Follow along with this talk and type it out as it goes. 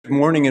Good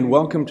morning and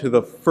welcome to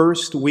the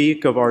first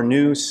week of our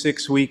new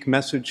 6-week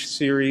message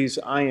series.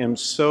 I am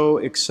so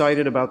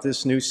excited about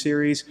this new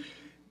series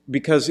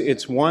because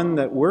it's one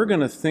that we're going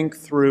to think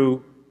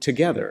through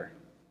together.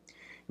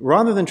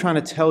 Rather than trying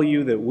to tell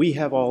you that we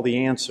have all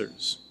the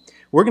answers,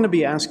 we're going to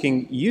be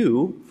asking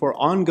you for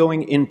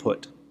ongoing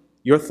input,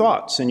 your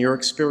thoughts and your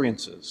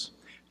experiences.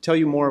 I'll tell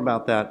you more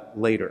about that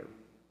later.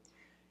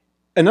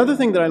 Another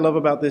thing that I love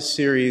about this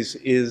series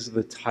is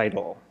the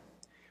title.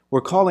 We're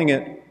calling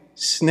it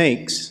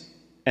Snakes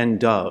and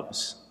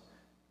Doves.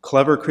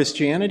 Clever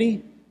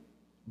Christianity,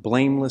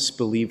 Blameless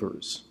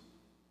Believers.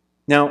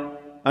 Now,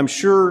 I'm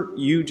sure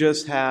you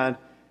just had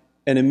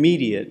an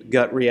immediate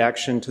gut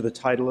reaction to the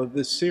title of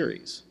this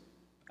series.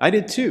 I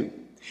did too.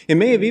 It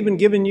may have even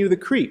given you the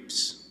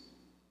creeps.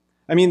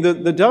 I mean,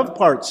 the dove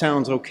part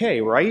sounds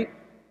okay, right?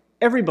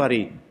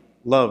 Everybody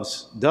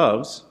loves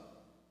doves.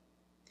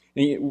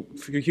 And a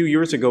few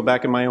years ago,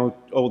 back in my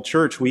old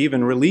church, we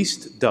even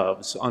released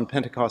doves on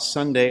Pentecost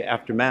Sunday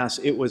after Mass.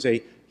 It was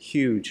a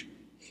huge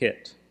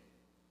hit.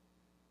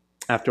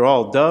 After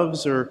all,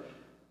 doves are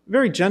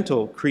very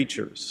gentle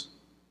creatures.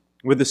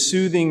 With the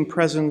soothing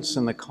presence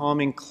and the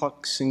calming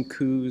clucks and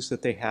coos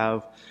that they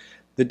have,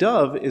 the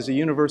dove is a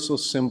universal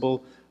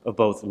symbol of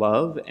both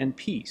love and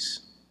peace.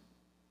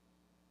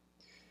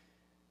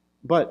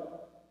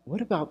 But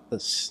what about the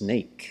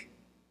snake?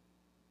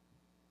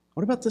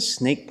 What about the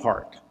snake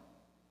part?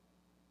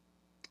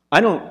 I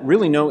don't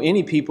really know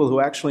any people who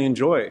actually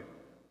enjoy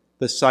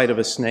the sight of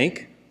a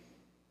snake,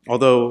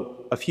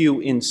 although a few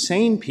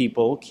insane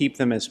people keep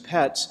them as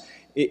pets.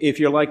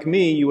 If you're like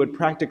me, you would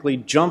practically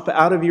jump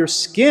out of your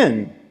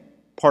skin,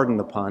 pardon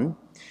the pun,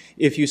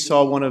 if you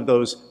saw one of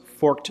those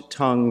forked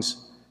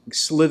tongues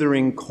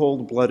slithering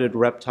cold-blooded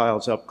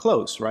reptiles up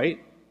close,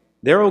 right?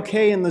 They're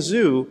okay in the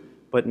zoo,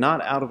 but not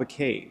out of a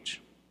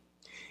cage.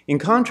 In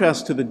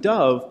contrast to the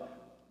dove,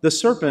 the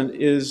serpent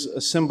is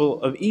a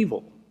symbol of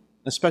evil,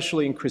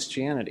 especially in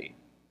Christianity.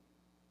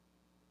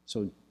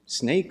 So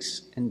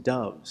snakes and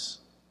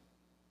doves.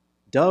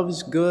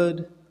 Doves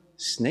good,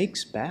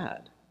 snakes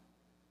bad.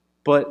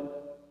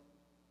 But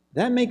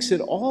that makes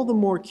it all the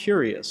more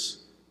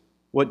curious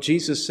what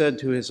Jesus said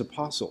to his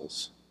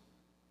apostles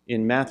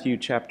in Matthew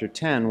chapter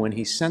 10 when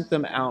he sent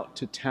them out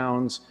to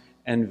towns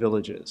and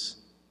villages.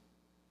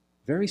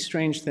 Very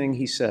strange thing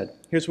he said.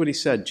 Here's what he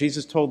said.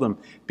 Jesus told them,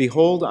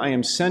 "Behold, I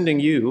am sending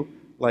you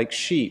like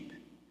sheep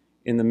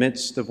in the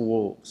midst of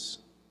wolves.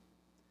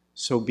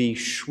 So be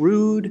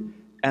shrewd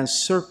as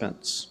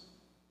serpents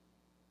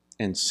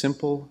and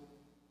simple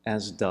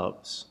as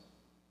doves."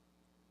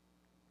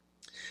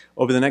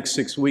 Over the next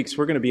 6 weeks,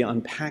 we're going to be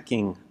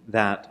unpacking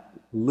that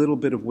little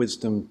bit of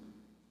wisdom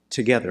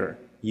together,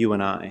 you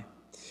and I.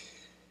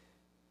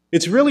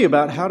 It's really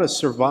about how to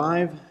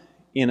survive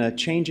in a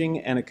changing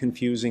and a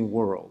confusing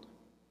world.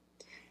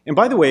 And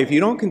by the way, if you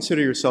don't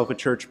consider yourself a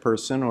church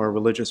person or a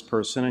religious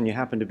person and you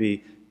happen to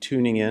be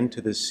tuning in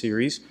to this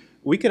series,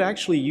 we could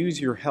actually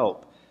use your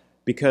help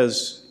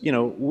because,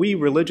 we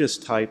religious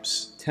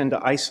types tend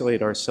to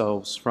isolate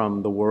ourselves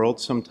from the world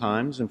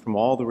sometimes and from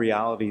all the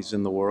realities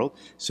in the world.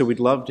 So we'd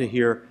love to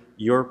hear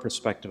your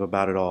perspective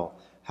about it all,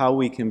 how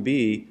we can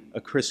be a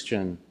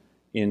Christian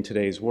in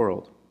today's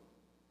world.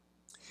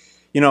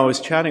 I was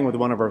chatting with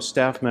one of our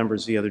staff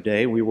members the other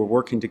day. We were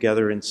working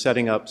together in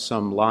setting up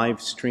some live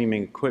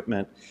streaming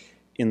equipment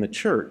in the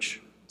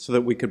church so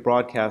that we could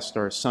broadcast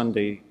our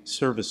Sunday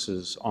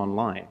services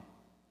online.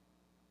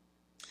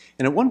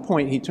 And at one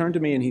point, he turned to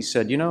me and he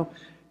said,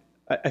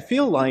 I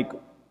feel like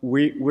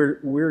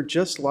we're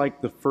just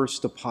like the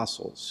first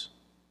apostles,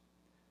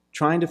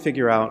 trying to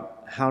figure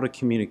out how to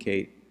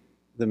communicate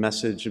the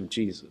message of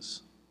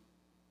Jesus.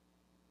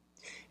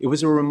 It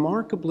was a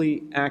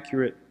remarkably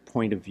accurate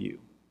point of view.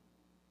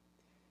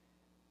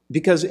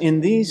 Because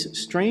in these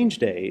strange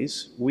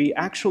days, we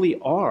actually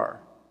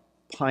are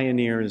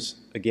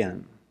pioneers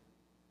again.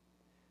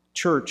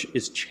 Church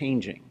is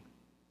changing.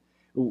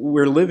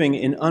 We're living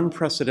in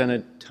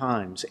unprecedented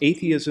times.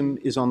 Atheism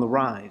is on the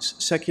rise.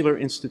 Secular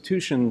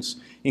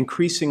institutions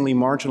increasingly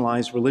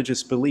marginalize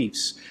religious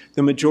beliefs.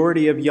 The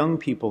majority of young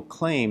people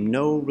claim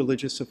no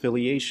religious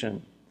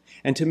affiliation.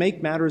 And to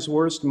make matters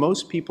worse,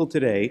 most people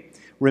today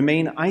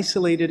remain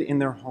isolated in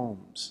their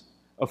homes,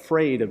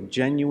 afraid of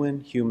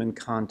genuine human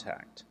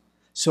contact.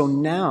 So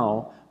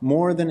now,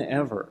 more than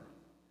ever,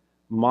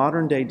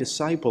 modern-day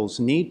disciples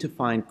need to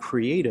find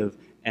creative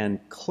and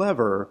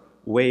clever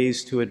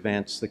ways to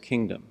advance the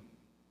kingdom.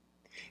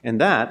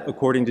 And that,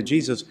 according to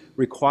Jesus,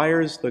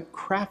 requires the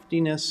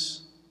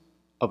craftiness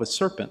of a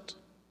serpent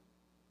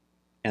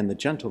and the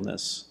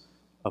gentleness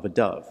of a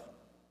dove.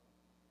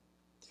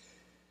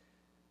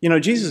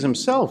 Jesus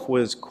himself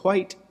was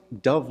quite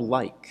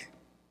dove-like.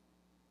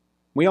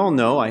 We all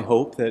know, I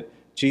hope, that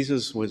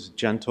Jesus was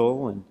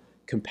gentle and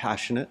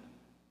compassionate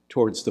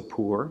towards the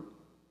poor.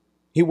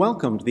 He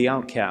welcomed the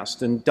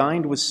outcast and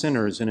dined with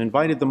sinners and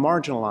invited the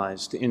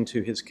marginalized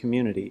into his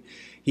community.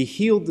 He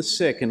healed the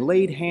sick and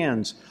laid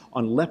hands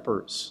on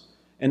lepers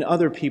and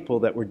other people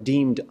that were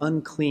deemed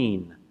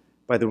unclean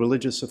by the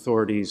religious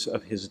authorities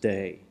of his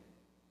day.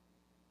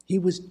 He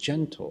was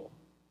gentle.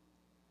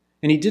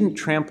 And he didn't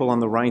trample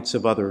on the rights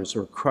of others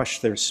or crush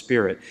their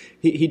spirit.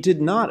 He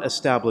did not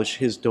establish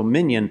his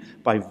dominion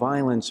by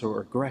violence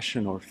or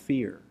aggression or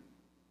fear,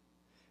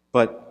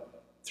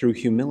 but through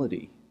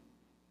humility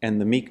and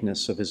the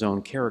meekness of his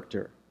own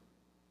character.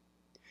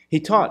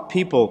 He taught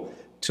people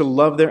to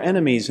love their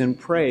enemies and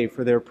pray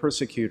for their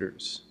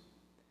persecutors.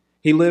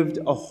 He lived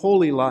a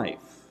holy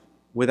life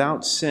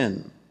without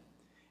sin,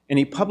 and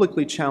he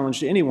publicly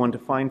challenged anyone to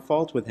find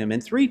fault with him.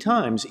 And 3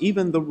 times,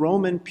 even the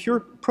Roman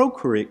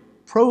procurator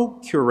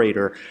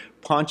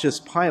Pontius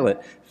Pilate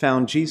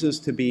found Jesus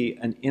to be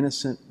an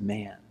innocent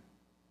man.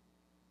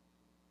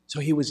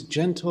 So he was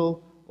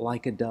gentle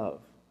like a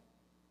dove.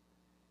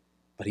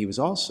 But he was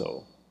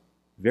also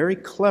very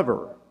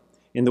clever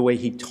in the way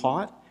he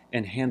taught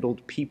and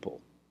handled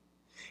people.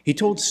 He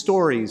told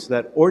stories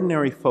that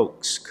ordinary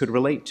folks could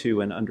relate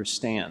to and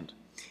understand.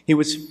 He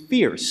was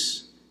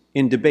fierce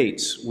in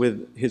debates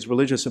with his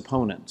religious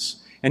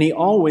opponents, and he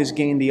always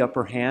gained the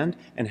upper hand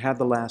and had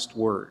the last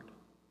word.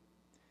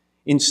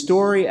 In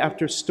story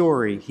after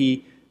story,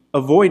 he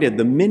avoided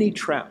the many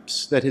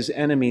traps that his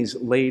enemies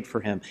laid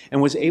for him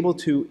and was able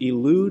to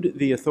elude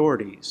the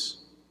authorities,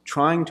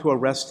 trying to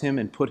arrest him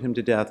and put him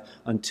to death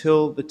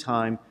until the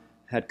time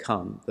had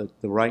come,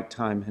 the right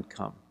time had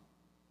come.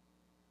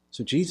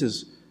 So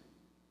Jesus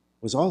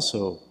was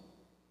also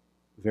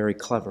very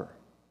clever.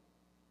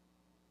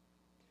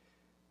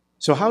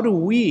 So how do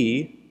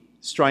we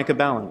strike a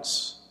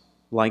balance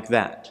like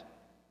that?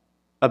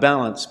 A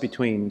balance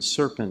between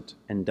serpent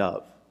and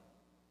dove?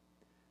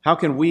 How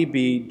can we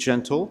be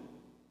gentle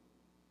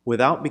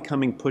without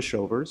becoming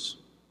pushovers,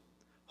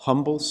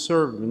 humble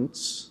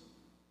servants,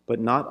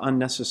 but not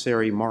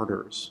unnecessary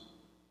martyrs?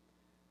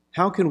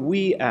 How can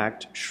we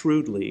act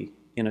shrewdly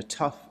in a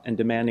tough and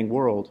demanding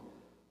world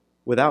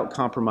without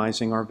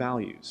compromising our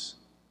values?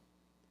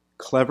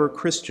 Clever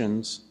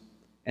Christians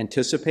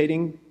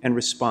anticipating and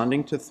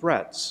responding to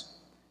threats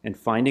and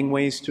finding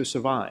ways to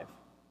survive,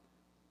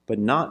 but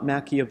not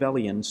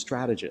Machiavellian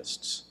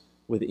strategists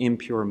with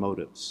impure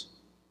motives.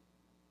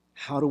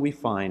 How do we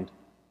find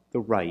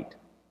the right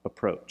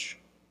approach?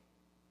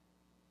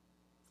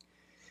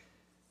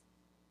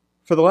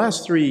 For the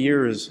last 3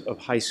 years of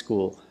high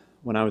school,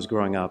 when I was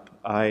growing up,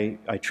 I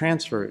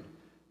transferred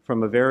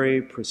from a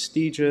very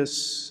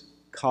prestigious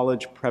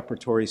college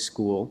preparatory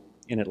school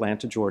in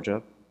Atlanta,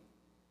 Georgia,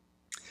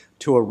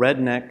 to a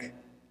redneck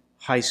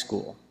high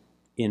school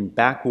in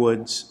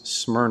backwoods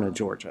Smyrna,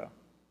 Georgia.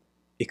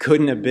 It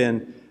couldn't have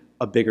been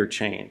a bigger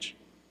change.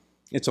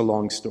 It's a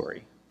long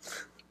story.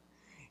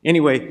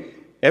 Anyway,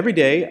 every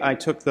day I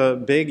took the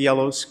big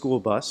yellow school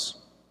bus,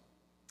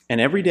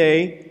 and every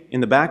day in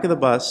the back of the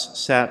bus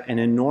sat an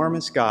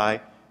enormous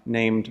guy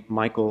named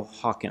Michael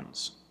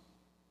Hawkins.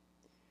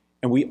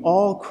 And we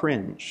all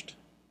cringed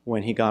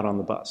when he got on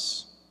the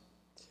bus.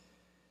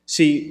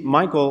 See,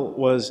 Michael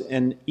was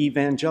an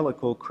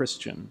evangelical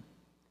Christian,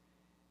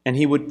 and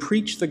he would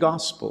preach the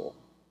gospel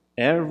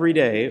every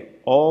day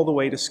all the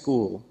way to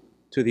school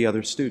to the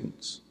other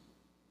students.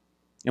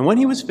 And when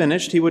he was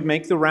finished, he would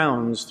make the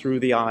rounds through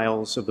the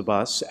aisles of the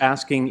bus,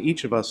 asking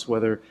each of us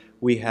whether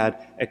we had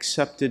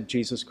accepted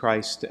Jesus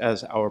Christ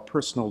as our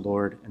personal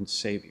Lord and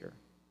Savior.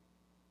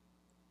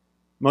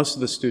 Most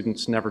of the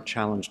students never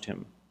challenged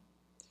him,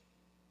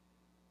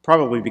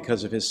 probably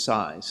because of his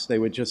size. They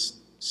would just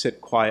sit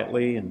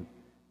quietly and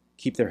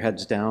keep their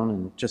heads down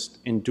and just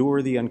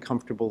endure the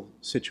uncomfortable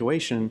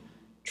situation,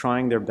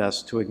 trying their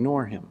best to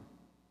ignore him.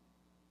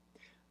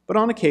 But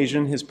on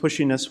occasion, his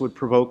pushiness would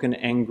provoke an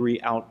angry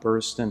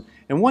outburst, and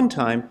one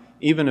time,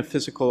 even a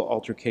physical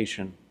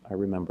altercation, I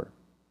remember.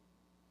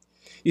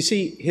 You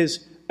see,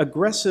 his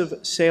aggressive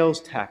sales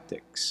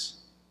tactics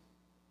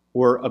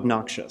were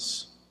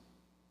obnoxious,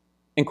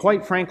 and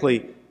quite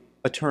frankly,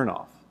 a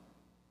turnoff.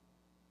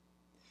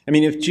 I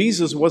mean, if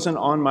Jesus wasn't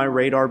on my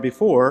radar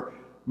before,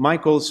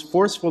 Michael's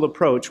forceful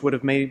approach would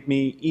have made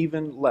me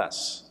even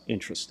less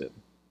interested.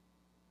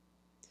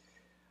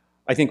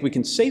 I think we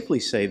can safely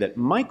say that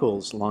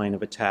Michael's line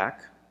of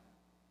attack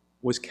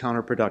was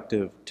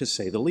counterproductive, to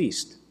say the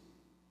least.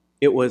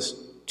 It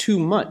was too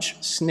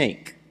much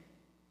snake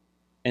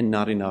and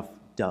not enough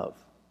dove.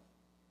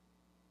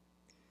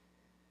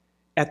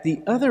 At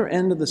the other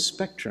end of the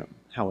spectrum,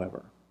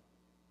 however,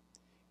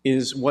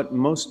 is what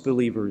most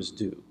believers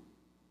do.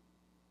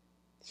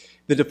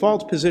 The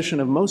default position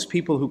of most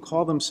people who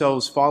call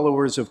themselves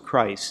followers of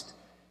Christ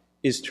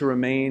is to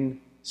remain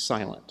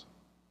silent.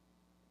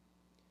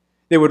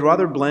 They would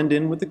rather blend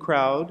in with the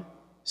crowd,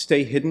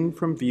 stay hidden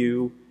from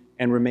view,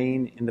 and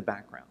remain in the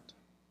background.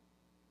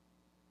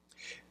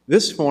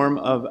 This form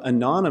of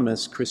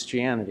anonymous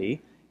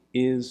Christianity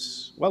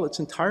is, well, it's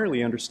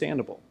entirely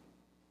understandable.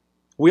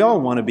 We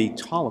all want to be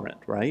tolerant,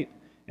 right?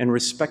 And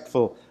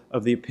respectful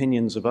of the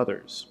opinions of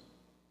others.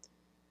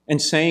 And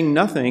saying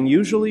nothing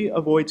usually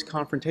avoids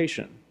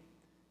confrontation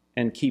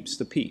and keeps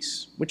the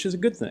peace, which is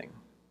a good thing.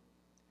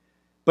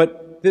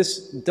 But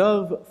this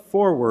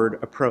dove-forward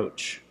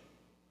approach,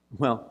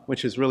 well,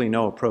 which is really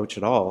no approach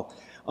at all,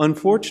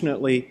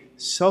 unfortunately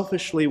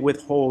selfishly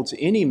withholds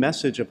any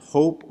message of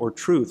hope or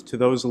truth to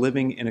those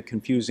living in a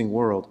confusing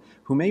world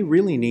who may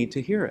really need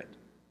to hear it.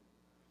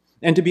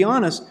 And to be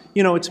honest,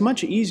 it's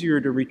much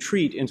easier to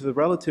retreat into the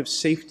relative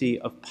safety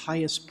of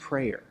pious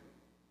prayer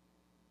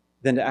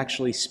than to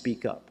actually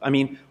speak up. I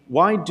mean,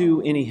 why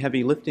do any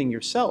heavy lifting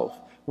yourself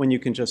when you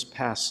can just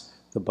pass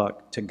the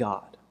buck to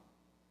God?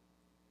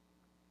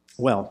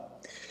 Well,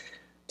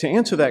 to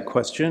answer that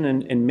question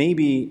and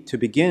maybe to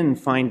begin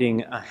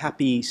finding a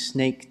happy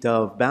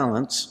snake-dove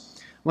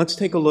balance, let's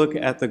take a look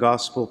at the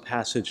gospel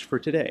passage for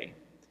today.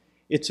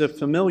 It's a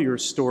familiar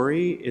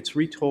story. It's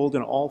retold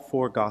in all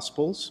four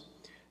gospels.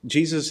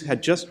 Jesus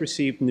had just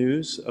received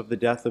news of the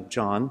death of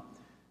John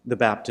the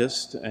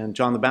Baptist, and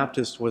John the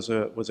Baptist was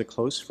a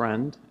close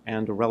friend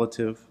and a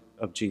relative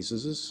of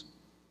Jesus's.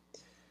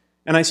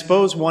 And I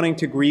suppose wanting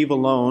to grieve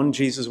alone,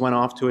 Jesus went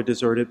off to a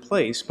deserted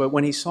place. But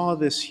when he saw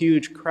this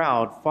huge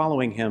crowd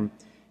following him,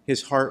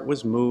 his heart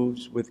was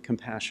moved with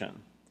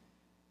compassion.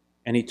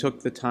 And he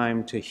took the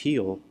time to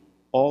heal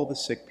all the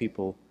sick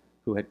people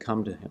who had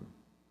come to him.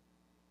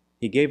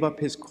 He gave up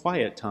his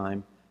quiet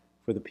time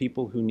for the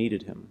people who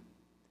needed him.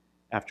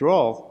 After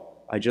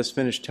all, I just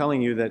finished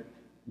telling you that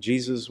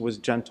Jesus was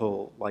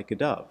gentle like a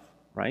dove,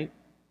 right?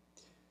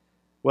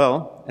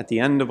 Well, at the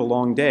end of a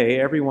long day,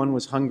 everyone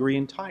was hungry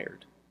and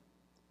tired.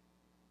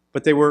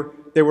 But they were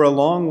a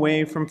long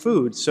way from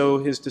food, so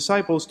his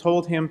disciples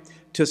told him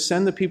to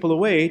send the people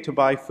away to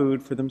buy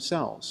food for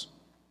themselves.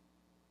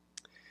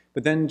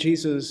 But then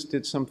Jesus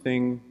did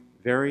something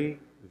very,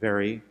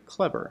 very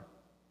clever.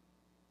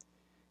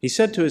 He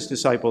said to his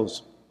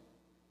disciples,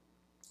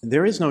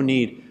 "There is no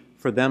need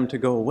for them to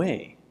go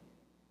away.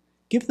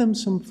 Give them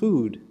some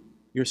food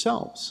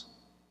yourselves."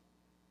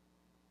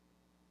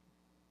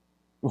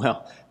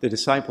 Well, the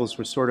disciples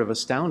were sort of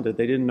astounded.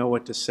 They didn't know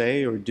what to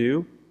say or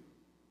do.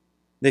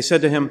 They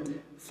said to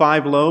him,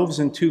 5 loaves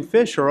and 2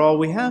 fish are all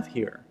we have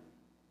here.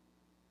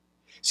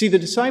 See, the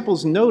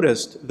disciples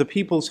noticed the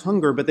people's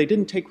hunger, but they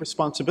didn't take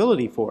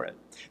responsibility for it.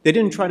 They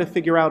didn't try to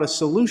figure out a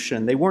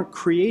solution. They weren't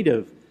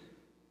creative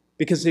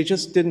because they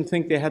just didn't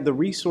think they had the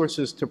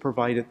resources to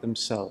provide it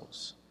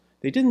themselves.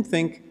 They didn't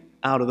think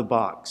out of the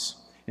box.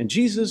 And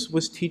Jesus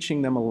was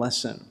teaching them a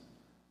lesson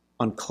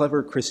on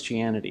clever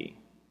Christianity.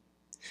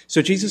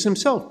 So Jesus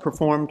himself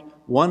performed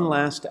one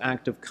last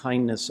act of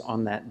kindness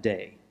on that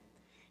day.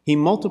 He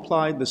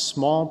multiplied the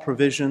small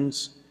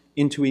provisions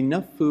into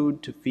enough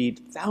food to feed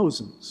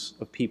thousands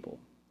of people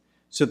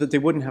so that they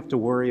wouldn't have to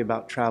worry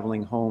about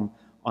traveling home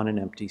on an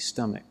empty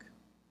stomach.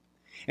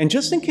 And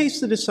just in case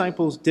the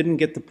disciples didn't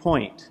get the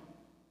point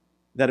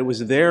that it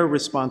was their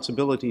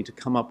responsibility to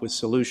come up with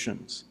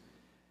solutions,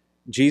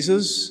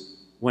 Jesus,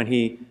 when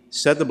he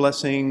said the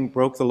blessing,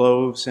 broke the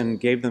loaves, and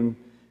gave them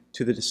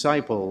to the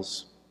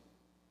disciples,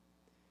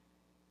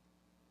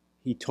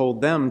 he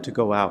told them to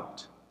go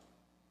out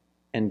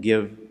and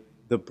give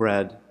the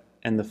bread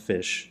and the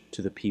fish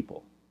to the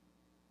people.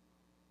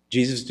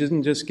 Jesus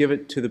didn't just give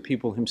it to the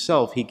people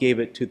himself, he gave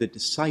it to the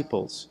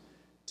disciples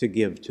to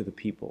give to the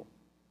people.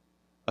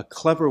 A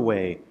clever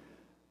way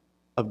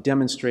of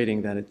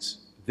demonstrating that it's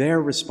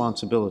their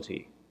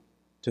responsibility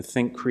to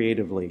think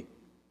creatively.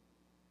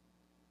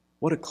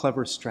 What a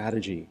clever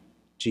strategy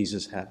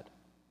Jesus had.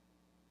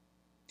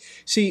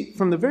 See,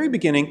 from the very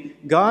beginning,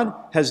 God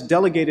has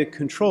delegated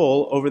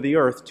control over the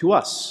earth to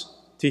us,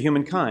 to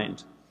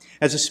humankind.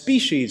 As a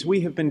species,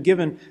 we have been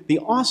given the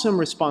awesome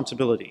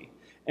responsibility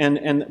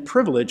and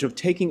privilege of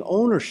taking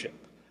ownership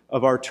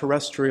of our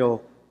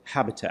terrestrial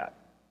habitat.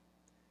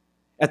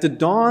 At the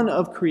dawn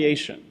of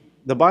creation,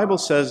 the Bible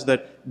says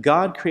that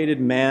God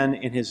created man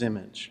in his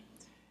image.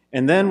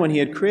 And then when he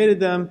had created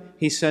them,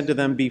 he said to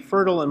them, "Be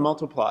fertile and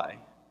multiply.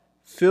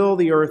 Fill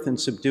the earth and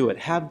subdue it.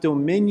 Have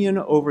dominion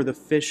over the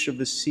fish of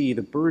the sea,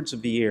 the birds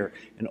of the air,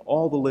 and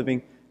all the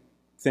living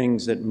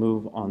things that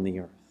move on the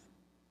earth."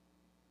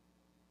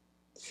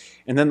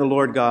 And then the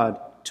Lord God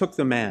took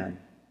the man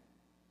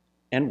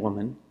and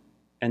woman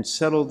and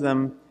settled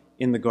them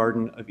in the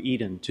Garden of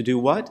Eden. To do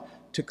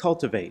what? To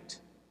cultivate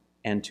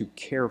and to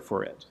care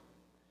for it.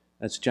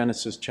 That's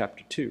Genesis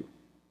chapter 2.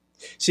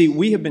 See,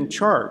 we have been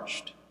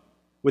charged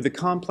with the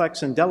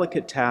complex and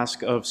delicate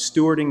task of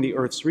stewarding the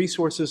earth's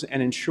resources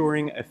and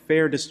ensuring a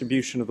fair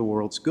distribution of the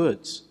world's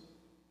goods.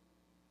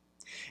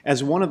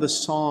 As one of the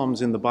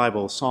Psalms in the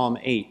Bible, Psalm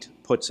 8,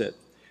 puts it,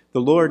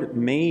 the Lord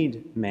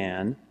made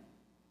man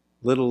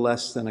little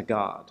less than a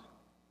god,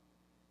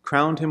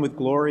 crowned him with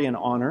glory and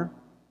honor,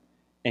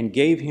 and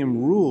gave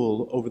him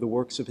rule over the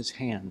works of his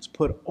hands,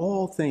 put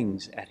all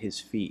things at his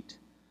feet.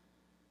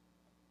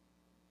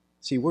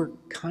 See, we're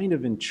kind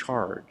of in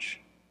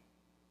charge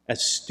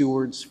as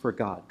stewards for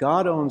God.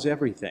 God owns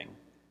everything,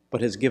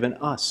 but has given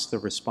us the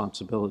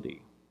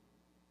responsibility.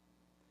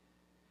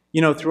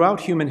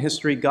 Throughout human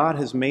history, God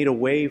has made a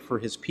way for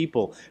his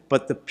people,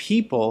 but the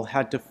people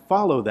had to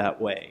follow that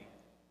way.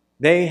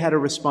 They had a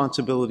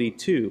responsibility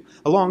too.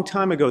 A long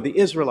time ago, the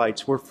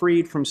Israelites were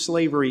freed from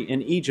slavery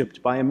in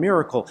Egypt by a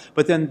miracle,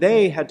 but then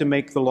they had to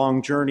make the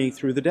long journey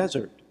through the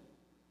desert.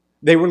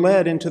 They were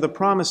led into the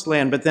promised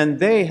land, but then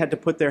they had to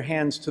put their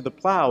hands to the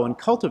plow and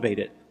cultivate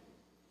it.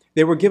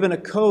 They were given a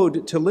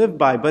code to live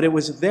by, but it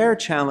was their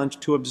challenge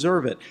to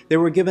observe it. They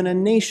were given a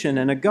nation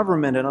and a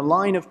government and a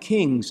line of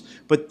kings,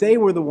 but they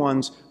were the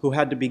ones who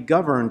had to be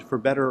governed for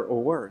better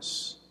or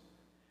worse.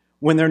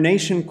 When their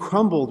nation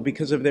crumbled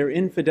because of their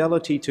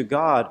infidelity to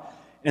God,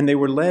 and they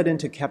were led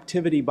into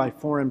captivity by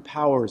foreign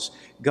powers,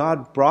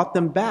 God brought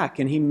them back,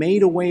 and he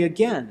made a way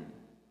again.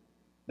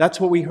 That's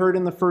what we heard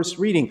in the first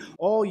reading.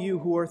 All you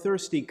who are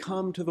thirsty,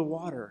 come to the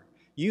water.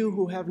 You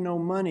who have no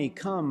money,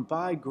 come,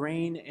 buy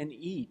grain and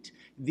eat.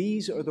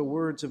 These are the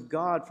words of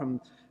God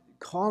from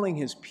calling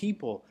his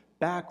people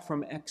back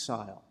from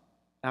exile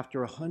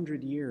after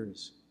 100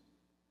 years.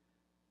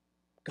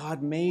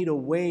 God made a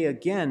way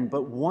again,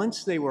 but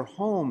once they were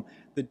home,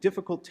 the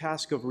difficult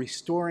task of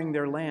restoring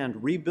their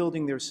land,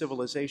 rebuilding their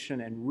civilization,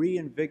 and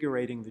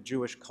reinvigorating the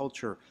Jewish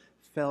culture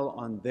fell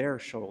on their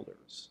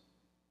shoulders.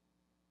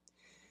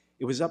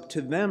 It was up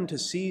to them to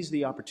seize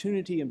the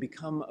opportunity and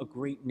become a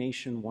great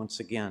nation once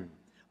again,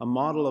 a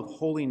model of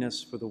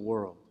holiness for the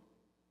world.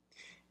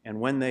 And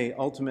when they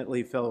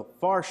ultimately fell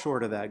far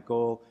short of that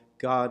goal,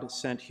 God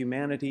sent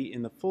humanity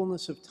in the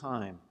fullness of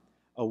time,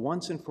 a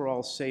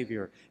once-and-for-all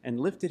Savior, and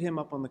lifted him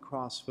up on the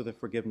cross for the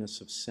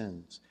forgiveness of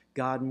sins.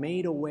 God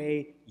made a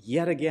way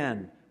yet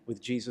again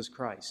with Jesus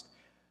Christ.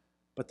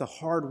 But the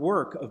hard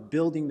work of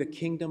building the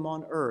kingdom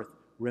on earth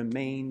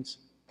remains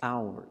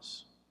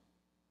ours.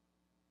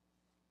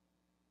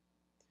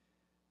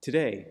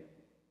 Today,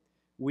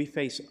 we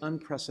face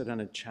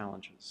unprecedented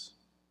challenges.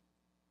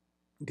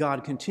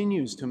 God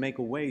continues to make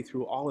a way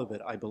through all of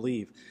it, I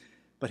believe,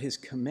 but his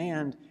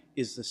command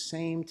is the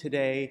same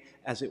today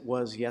as it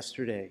was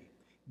yesterday.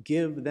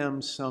 Give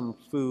them some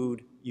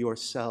food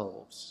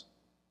yourselves.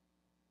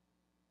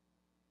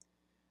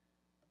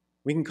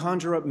 We can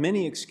conjure up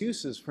many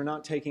excuses for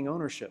not taking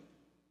ownership,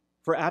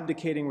 for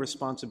abdicating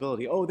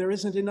responsibility. Oh, there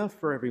isn't enough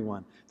for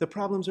everyone. The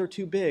problems are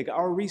too big.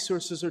 Our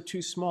resources are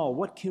too small.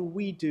 What can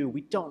we do?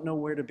 We don't know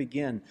where to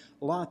begin.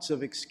 Lots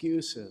of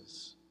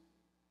excuses.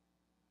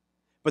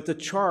 But the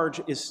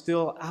charge is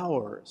still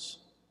ours.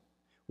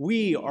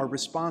 We are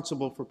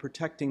responsible for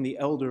protecting the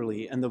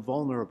elderly and the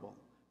vulnerable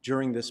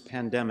during this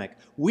pandemic.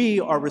 We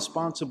are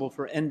responsible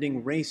for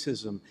ending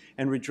racism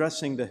and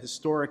redressing the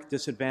historic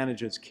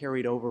disadvantages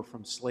carried over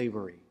from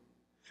slavery.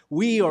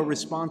 We are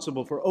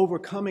responsible for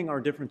overcoming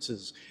our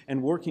differences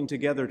and working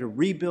together to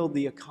rebuild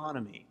the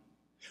economy.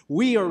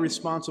 We are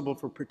responsible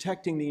for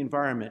protecting the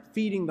environment,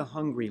 feeding the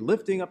hungry,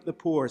 lifting up the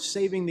poor,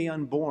 saving the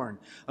unborn,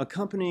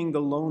 accompanying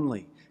the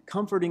lonely,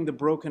 comforting the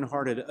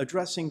brokenhearted,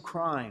 addressing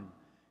crime,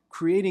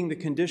 creating the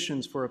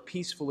conditions for a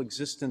peaceful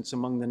existence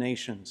among the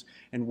nations,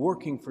 and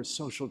working for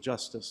social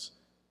justice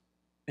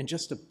and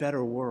just a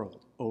better world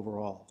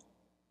overall.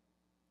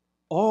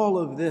 All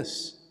of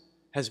this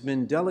has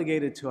been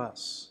delegated to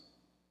us.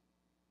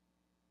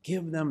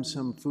 Give them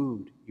some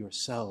food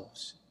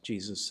yourselves,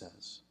 Jesus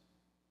says.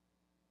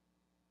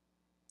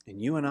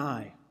 And you and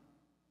I,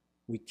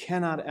 we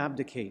cannot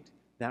abdicate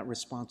that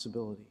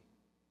responsibility,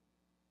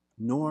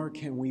 nor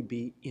can we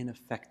be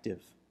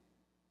ineffective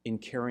in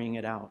carrying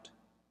it out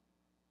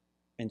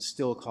and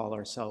still call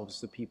ourselves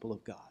the people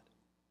of God.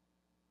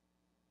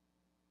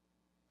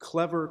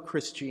 Clever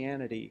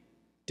Christianity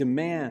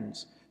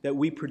demands that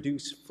we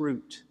produce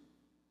fruit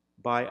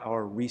by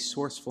our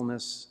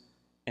resourcefulness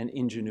and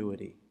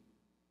ingenuity,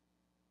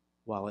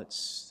 while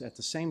it's at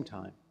the same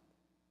time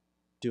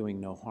doing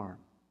no harm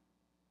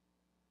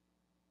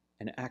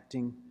and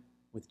acting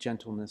with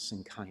gentleness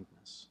and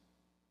kindness.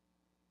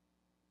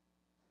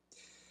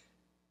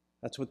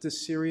 That's what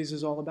this series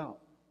is all about,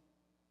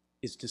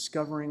 is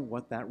discovering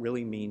what that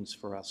really means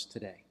for us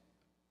today.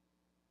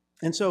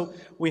 And so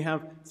we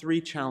have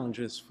 3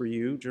 challenges for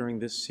you during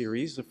this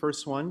series. The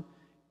first one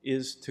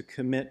is to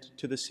commit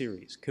to the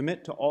series.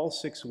 Commit to all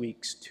 6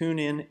 weeks. Tune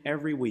in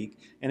every week.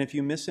 And if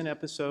you miss an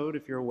episode,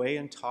 if you're away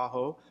in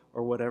Tahoe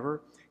or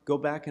whatever, go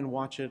back and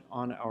watch it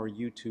on our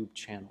YouTube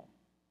channel.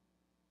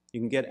 You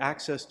can get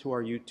access to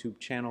our YouTube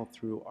channel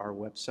through our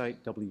website,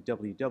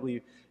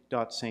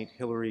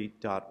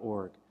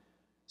 www.sthilary.org.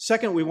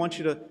 Second, we want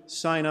you to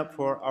sign up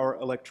for our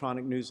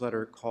electronic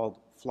newsletter called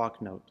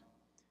Flocknote.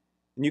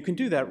 And you can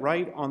do that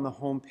right on the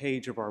home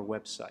page of our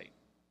website.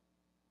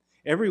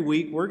 Every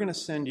week, we're going to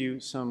send you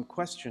some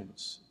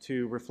questions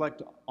to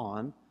reflect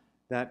on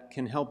that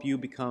can help you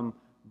become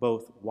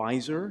both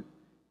wiser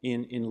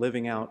in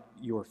living out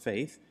your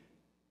faith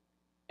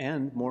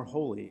and more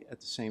holy at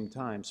the same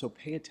time. So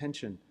pay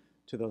attention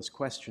to those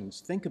questions.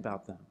 Think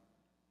about them.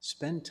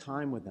 Spend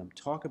time with them.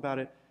 Talk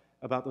about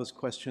those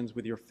questions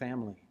with your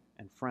family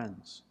and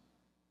friends,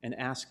 and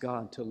ask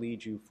God to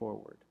lead you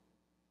forward.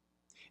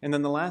 And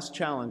then the last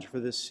challenge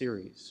for this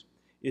series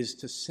is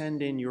to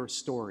send in your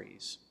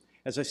stories.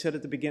 As I said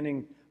at the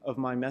beginning of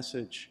my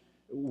message,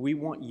 we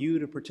want you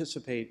to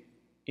participate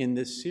in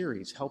this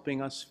series,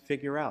 helping us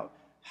figure out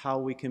how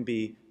we can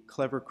be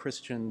clever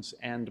Christians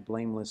and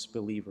blameless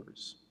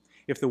believers.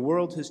 If the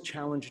world has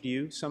challenged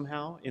you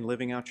somehow in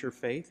living out your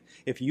faith,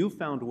 if you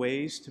found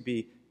ways to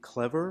be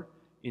clever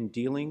in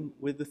dealing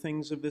with the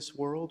things of this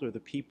world or the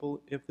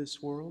people of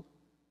this world,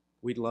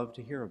 we'd love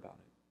to hear about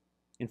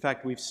it. In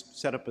fact, we've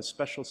set up a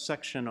special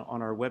section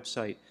on our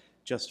website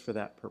just for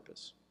that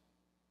purpose.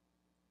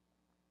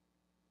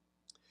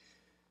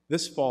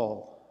 This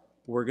fall,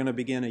 we're going to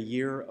begin a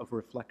year of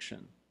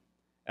reflection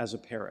as a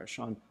parish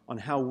on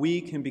how we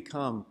can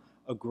become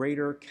a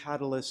greater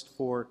catalyst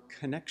for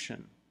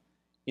connection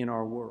in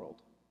our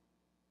world.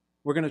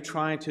 We're going to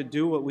try to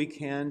do what we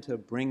can to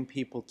bring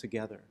people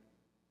together.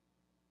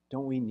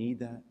 Don't we need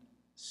that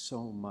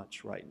so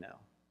much right now?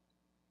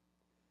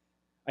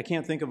 I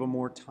can't think of a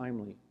more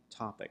timely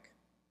topic,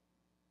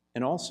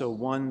 and also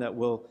one that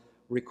will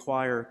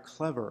require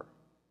clever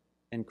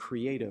and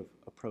creative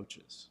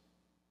approaches.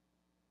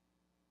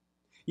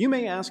 You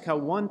may ask how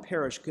one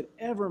parish could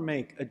ever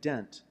make a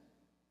dent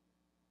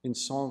in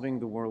solving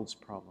the world's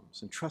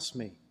problems. And trust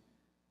me,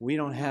 we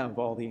don't have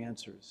all the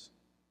answers.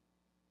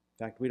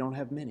 In fact, we don't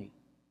have many.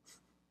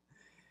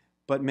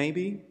 But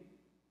maybe,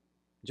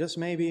 just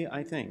maybe,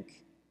 I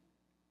think,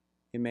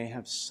 it may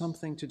have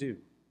something to do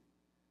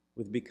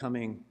with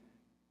becoming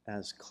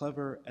as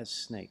clever as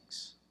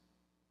snakes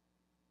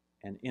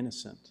and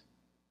innocent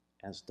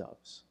as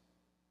doves.